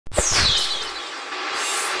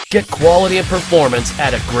Get quality and performance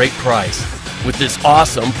at a great price with this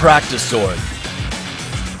awesome practice sword.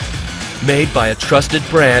 Made by a trusted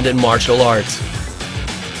brand in martial arts.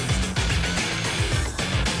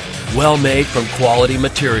 Well made from quality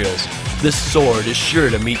materials, this sword is sure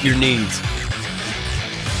to meet your needs.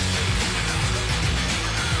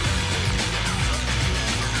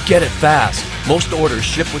 Get it fast. Most orders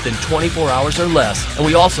ship within 24 hours or less, and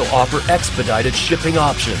we also offer expedited shipping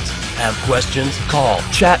options. Have questions? Call,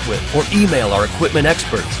 chat with, or email our equipment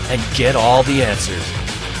experts and get all the answers.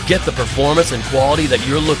 Get the performance and quality that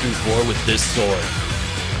you're looking for with this sword.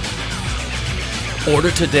 Order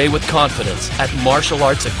today with confidence at Martial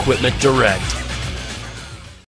Arts Equipment Direct.